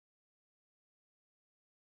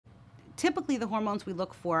typically the hormones we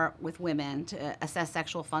look for with women to assess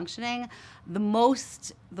sexual functioning, the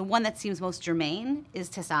one that seems most germane is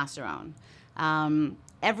testosterone.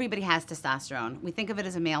 Everybody has testosterone. We think of it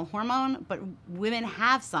as a male hormone, but women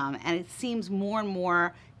have some, and it seems more and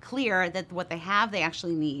more clear that what they have, they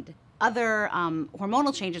actually need. Other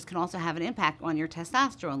hormonal changes can also have an impact on your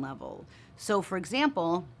testosterone level. So for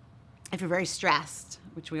example, if you're very stressed,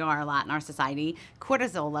 which we are a lot in our society,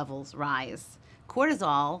 cortisol levels rise.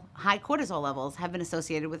 High cortisol levels have been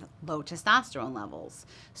associated with low testosterone levels.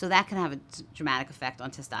 So that can have a dramatic effect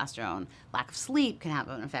on testosterone. Lack of sleep can have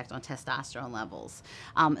an effect on testosterone levels.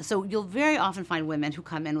 So you'll very often find women who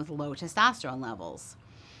come in with low testosterone levels.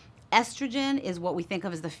 Estrogen is what we think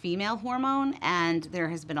of as the female hormone, and there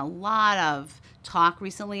has been a lot of talk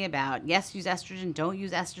recently about, yes, use estrogen, don't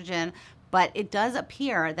use estrogen, but it does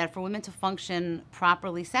appear that for women to function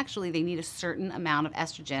properly sexually, they need a certain amount of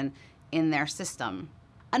estrogen in their system.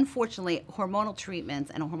 Unfortunately, hormonal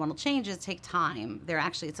treatments and hormonal changes take time.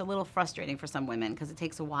 It's a little frustrating for some women because it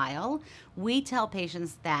takes a while. We tell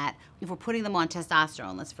patients that if we're putting them on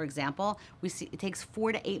testosterone, for example, it takes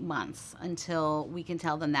 4 to 8 months until we can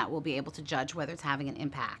tell them that we'll be able to judge whether it's having an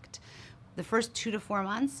impact. The first 2 to 4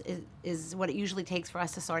 months is what it usually takes for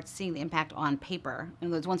us to start seeing the impact on paper. In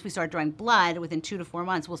other words, once we start drawing blood, within 2 to 4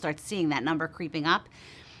 months, we'll start seeing that number creeping up.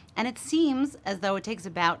 And it seems as though it takes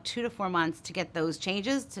about 2 to 4 months to get those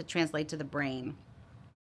changes to translate to the brain.